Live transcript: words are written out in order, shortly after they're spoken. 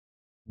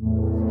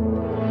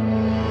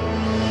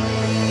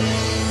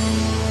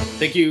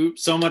Thank you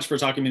so much for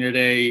talking to me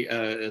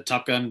today.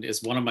 Top Gun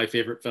is one of my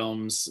favorite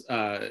films,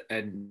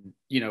 and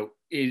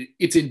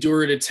it's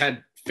endured. It's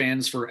had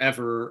fans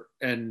forever,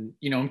 and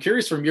I'm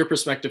curious from your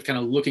perspective, kind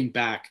of looking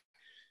back.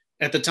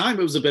 At the time,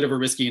 it was a bit of a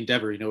risky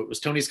endeavor. It was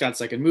Tony Scott's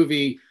second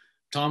movie.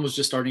 Tom was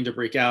just starting to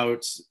break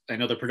out. I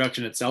know the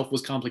production itself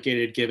was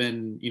complicated,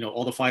 given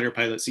all the fighter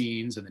pilot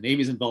scenes and the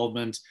Navy's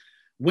involvement.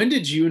 When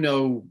did you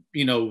know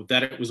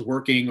that it was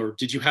working, or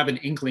did you have an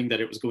inkling that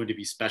it was going to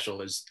be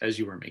special as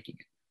you were making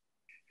it?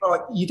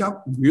 Well, you don't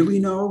really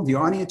know. The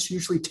audience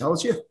usually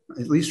tells you,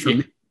 at least for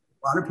me.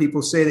 A lot of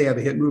people say they have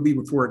a hit movie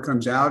before it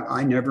comes out.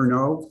 I never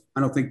know. I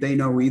don't think they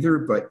know either.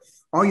 But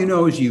all you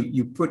know is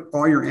you put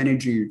all your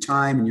energy, your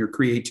time, and your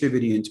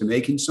creativity into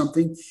making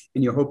something,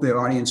 and you hope the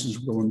audiences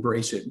will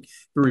embrace it.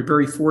 We're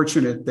very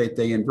fortunate that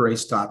they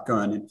embrace Top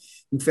Gun. And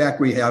in fact,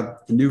 we have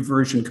a new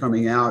version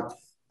coming out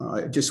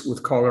just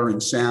with color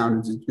and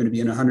sound. It's going to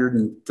be in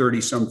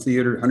 130 some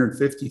theaters,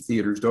 150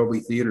 theaters, Dolby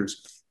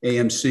theaters,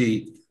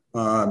 AMC.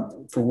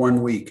 For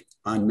 1 week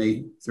on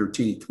May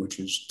 13th, which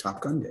is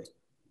Top Gun Day.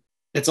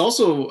 It's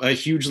also a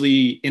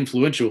hugely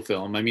influential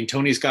film. I mean,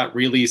 Tony Scott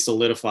really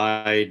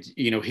solidified,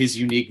 his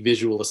unique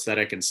visual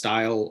aesthetic and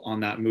style on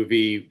that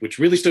movie, which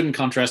really stood in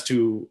contrast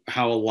to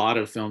how a lot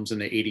of films in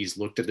the 80s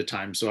looked at the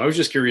time. So I was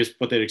just curious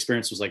what that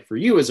experience was like for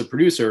you as a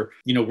producer.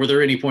 Were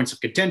there any points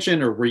of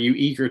contention, or were you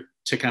eager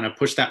to kind of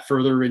push that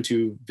further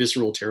into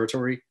visceral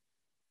territory?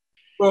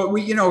 Well,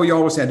 we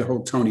always had to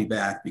hold Tony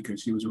back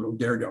because he was a real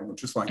daredevil,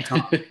 just like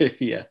Tom.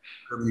 Yeah,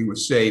 everything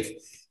was safe,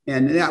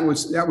 and that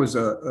was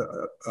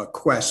a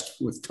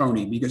quest with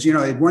Tony because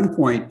at one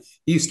point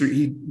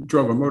he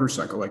drove a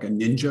motorcycle like a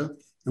ninja,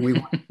 and we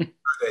wanted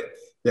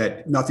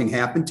that nothing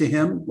happened to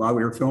him while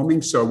we were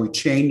filming, so we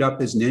chained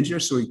up his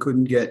ninja so he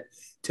couldn't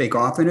take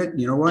off in it.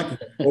 You know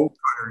what? Bolt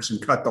cutters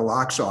and cut the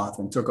locks off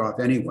and took off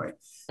anyway.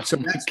 So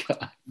that's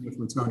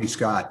with Tony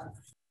Scott.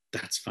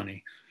 That's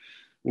funny.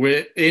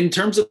 In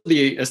terms of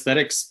the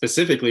aesthetics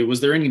specifically,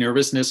 was there any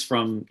nervousness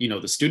from,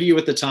 the studio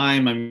at the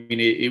time? I mean,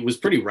 it was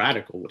pretty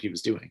radical what he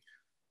was doing.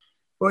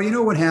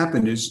 Well, what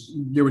happened is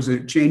there was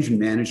a change in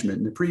management,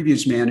 and the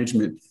previous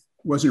management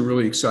wasn't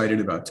really excited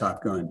about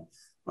Top Gun.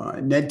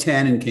 Ned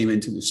Tannen came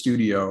into the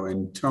studio,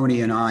 and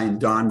Tony and I and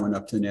Don went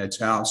up to Ned's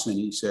house,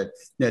 and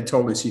Ned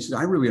told us, he said,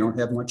 I really don't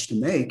have much to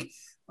make.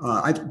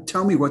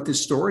 Tell me what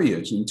this story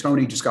is. And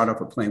Tony just got off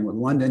a plane with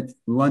London.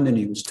 In London,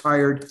 he was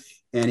tired.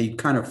 And he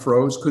kind of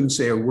froze, couldn't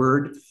say a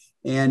word.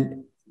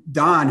 And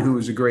Don, who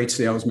was a great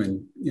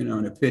salesman,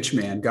 and a pitch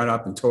man, got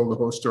up and told the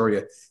whole story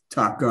of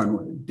Top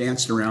Gun,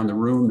 danced around the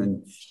room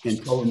and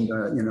told him,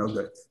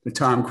 the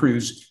Tom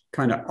Cruise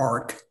kind of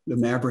arc, the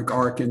Maverick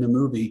arc in the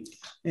movie.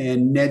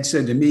 And Ned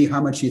said to me, how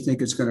much do you think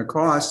it's going to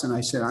cost? And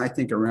I said, I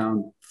think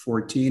around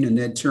 14. And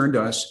Ned turned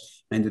to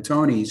us and to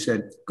Tony, he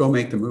said, go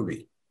make the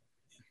movie.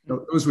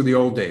 Those were the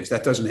old days.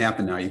 That doesn't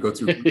happen now. You go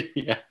through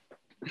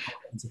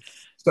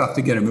stuff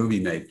to get a movie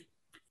made.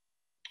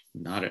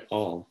 Not at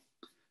all.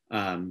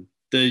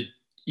 The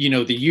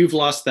you've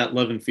lost that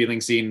love and feeling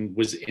scene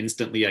was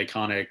instantly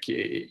iconic.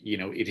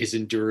 It has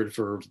endured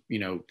for,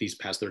 these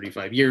past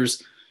 35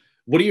 years.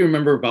 What do you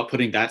remember about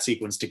putting that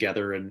sequence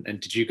together? And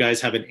did you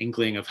guys have an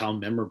inkling of how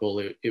memorable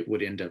it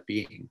would end up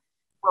being?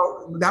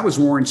 Well, that was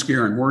Warren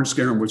Scarron. Warren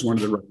Scarron was one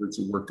of the writers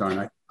who worked on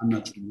it. I'm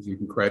not sure he was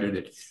even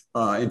credited.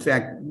 In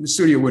fact, the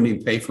studio wouldn't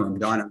even pay for him.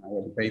 Don and I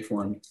had to pay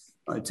for him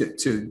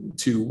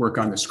to work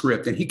on the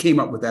script. And he came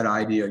up with that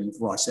idea,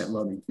 you've lost that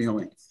loving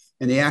feeling.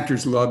 And the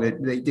actors love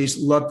it. They just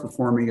love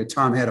performing it.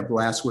 Tom had a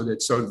blast with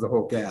it. So did the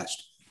whole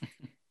cast.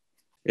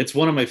 It's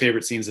one of my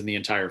favorite scenes in the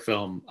entire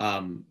film.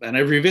 And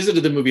I've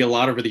revisited the movie a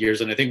lot over the years.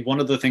 And I think one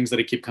of the things that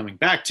I keep coming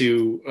back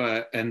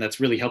to, and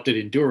that's really helped it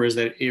endure, is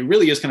that it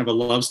really is kind of a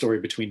love story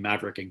between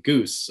Maverick and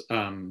Goose.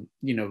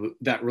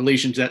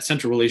 That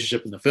central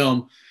relationship in the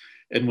film.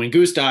 And when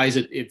Goose dies,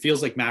 it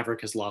feels like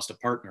Maverick has lost a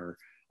partner.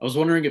 I was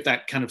wondering if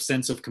that kind of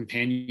sense of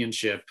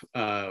companionship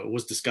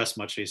was discussed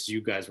much as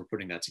you guys were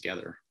putting that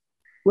together.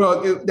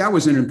 Well, that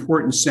was an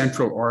important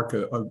central arc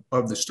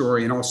of the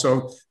story, and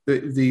also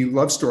the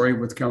love story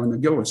with Kelly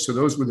McGillis. So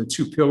those were the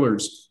two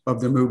pillars of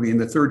the movie, and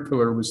the third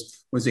pillar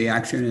was the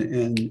action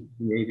and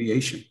the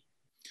aviation.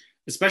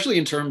 Especially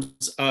in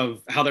terms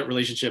of how that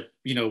relationship,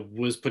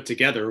 was put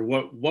together.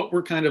 What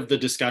were kind of the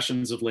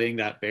discussions of laying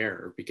that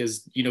bare?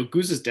 Because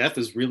Goose's death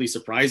is really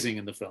surprising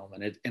in the film,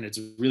 and it's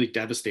really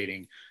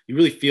devastating. You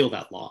really feel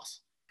that loss.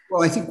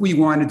 Well, I think we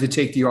wanted to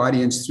take the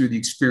audience through the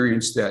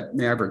experience that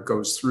Maverick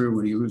goes through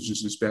when he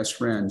loses his best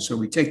friend. So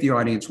we take the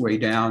audience way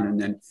down, and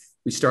then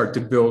we start to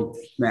build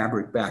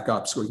Maverick back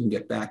up so we can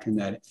get back in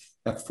that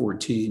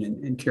F-14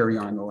 and carry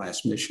on the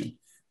last mission.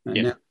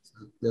 And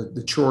that's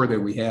the chore that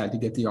we had to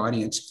get the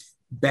audience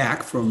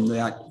back from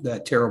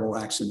that terrible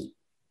accident.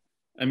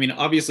 I mean,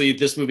 obviously,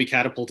 this movie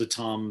catapulted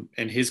Tom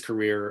and his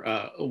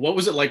career. What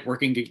was it like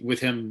working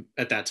with him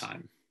at that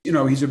time?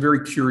 He's a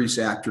very curious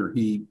actor.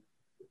 He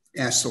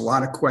asks a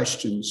lot of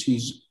questions.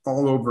 He's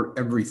all over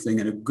everything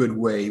in a good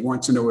way. He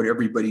wants to know what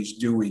everybody's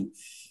doing.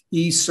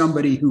 He's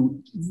somebody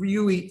who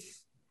really,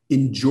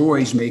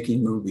 enjoys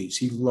making movies.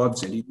 He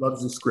loves it. He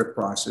loves the script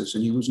process,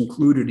 and he was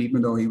included,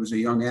 even though he was a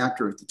young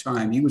actor at the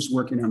time. He was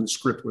working on the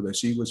script with us.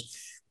 He was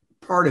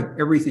part of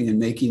everything in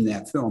making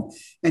that film.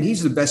 And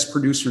he's the best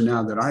producer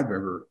now that I've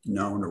ever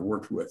known or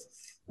worked with.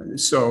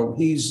 So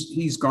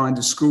he's gone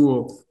to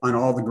school on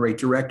all the great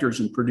directors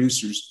and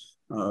producers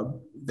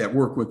that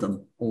work with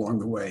them along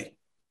the way.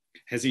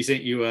 Has he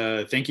sent you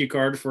a thank you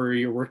card for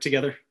your work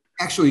together?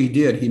 Actually, he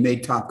did. He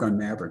made Top Gun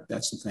Maverick.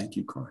 That's the thank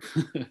you card.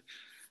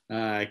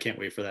 I can't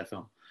wait for that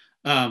film.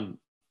 I'm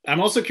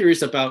also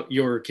curious about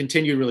your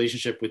continued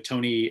relationship with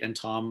Tony and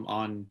Tom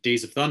on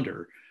Days of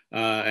Thunder,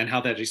 and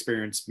how that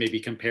experience may be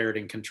compared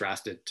and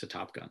contrasted to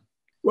Top Gun.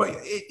 Well,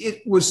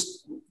 it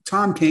was,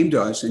 Tom came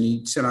to us and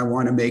he said, I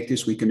want to make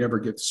this. We can never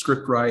get the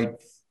script right.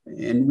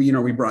 And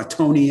we brought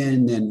Tony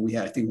in, and we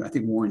had, I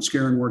think Warren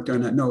Scarron worked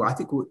on that. No, I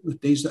think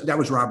that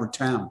was Robert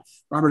Towne.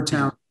 Robert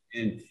Towne,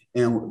 and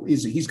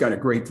he's got a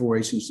great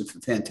voice. He's a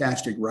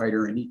fantastic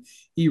writer, and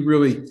he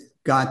really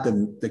got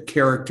the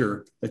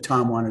character that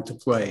Tom wanted to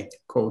play,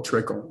 Cole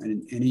Trickle,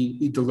 and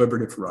he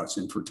delivered it for us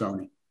and for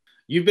Tony.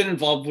 You've been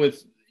involved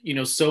with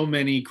so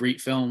many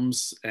great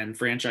films and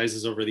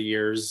franchises over the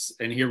years,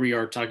 and here we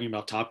are talking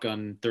about Top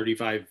Gun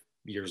 35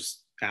 years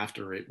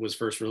after it was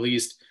first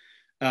released.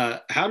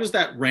 How does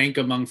that rank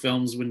among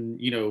films when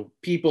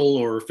people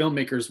or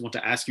filmmakers want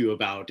to ask you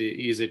about?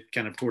 Is it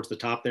kind of towards the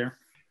top there?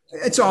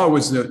 It's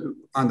always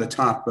on the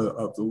top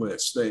of the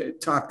list.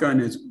 Top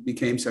Gun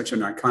became such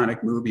an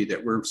iconic movie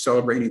that we're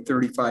celebrating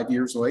 35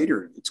 years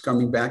later. It's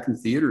coming back in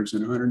theaters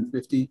in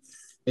 150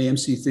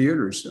 AMC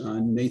theaters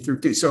on May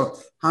 13th. So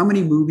how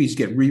many movies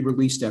get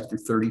re-released after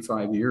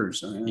 35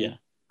 years? Yeah.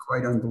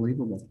 Quite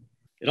unbelievable.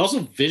 It also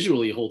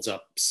visually holds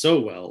up so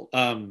well.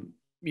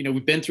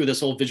 We've been through this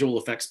whole visual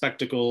effects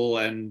spectacle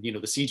and, the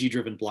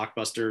CG-driven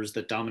blockbusters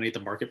that dominate the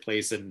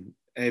marketplace. And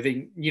I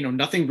think,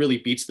 nothing really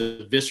beats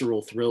the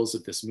visceral thrills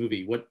of this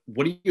movie. What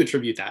do you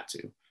attribute that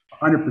to?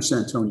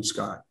 100% Tony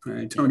Scott.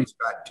 Tony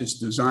Scott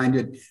just designed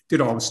it, did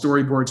all the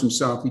storyboards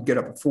himself. He'd get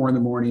up at 4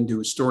 a.m, do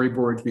his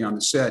storyboards, be on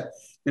the set,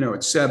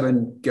 at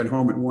 7, get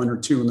home at 1 or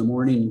 2 in the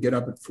morning and get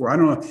up at 4. I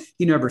don't know.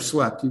 He never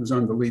slept. He was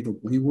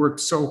unbelievable. He worked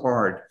so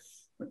hard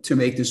to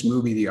make this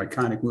movie the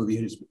iconic movie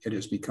it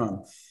has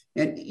become.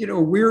 And,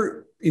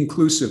 we're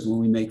inclusive when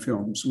we make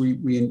films.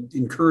 We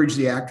encourage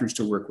the actors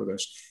to work with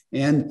us.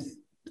 And,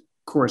 of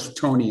course,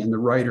 Tony and the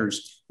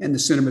writers and the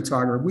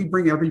cinematographer. We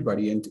bring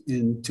everybody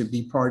in to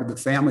be part of the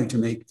family to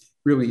make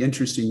really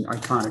interesting,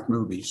 iconic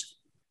movies.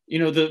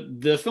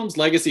 The film's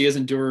legacy has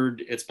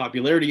endured. Its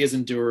popularity has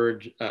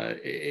endured.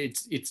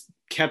 It's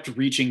kept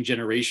reaching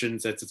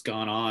generations as it's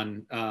gone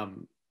on.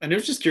 And I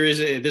was just curious,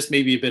 this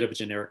may be a bit of a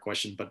generic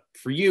question, but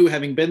for you,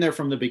 having been there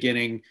from the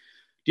beginning,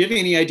 do you have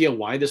any idea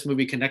why this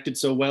movie connected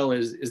so well?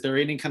 Is there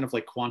any kind of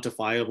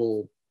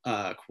quantifiable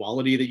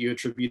quality that you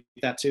attribute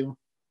that to?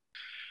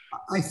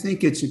 I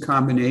think it's a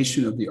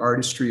combination of the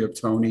artistry of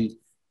Tony,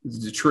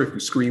 the terrific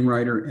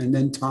screenwriter, and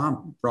then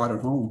Tom brought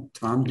it home.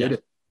 Tom did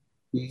it.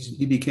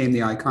 He became the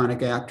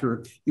iconic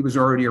actor. He was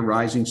already a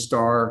rising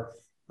star,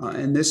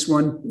 and this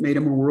one made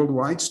him a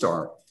worldwide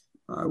star.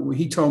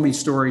 He told me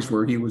stories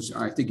where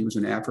I think he was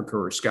in Africa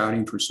or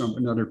scouting for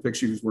another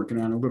picture he was working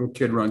on. A little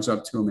kid runs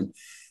up to him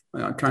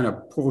and kind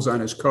of pulls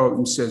on his coat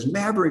and says,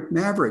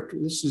 Maverick,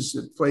 this is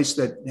a place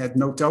that had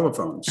no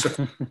telephones. So,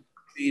 I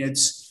mean,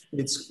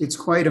 it's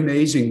quite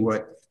amazing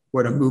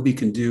what a movie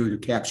can do to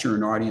capture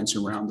an audience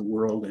around the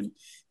world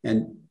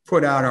and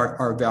put out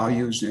our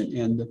values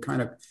and the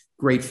kind of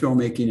great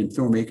filmmaking and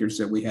filmmakers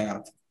that we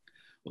have.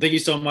 Well, thank you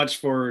so much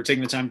for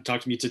taking the time to talk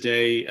to me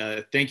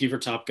today. Thank you for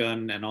Top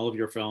Gun and all of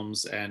your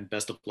films, and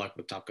best of luck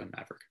with Top Gun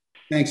Maverick.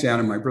 Thanks,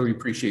 Adam. I really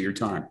appreciate your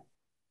time.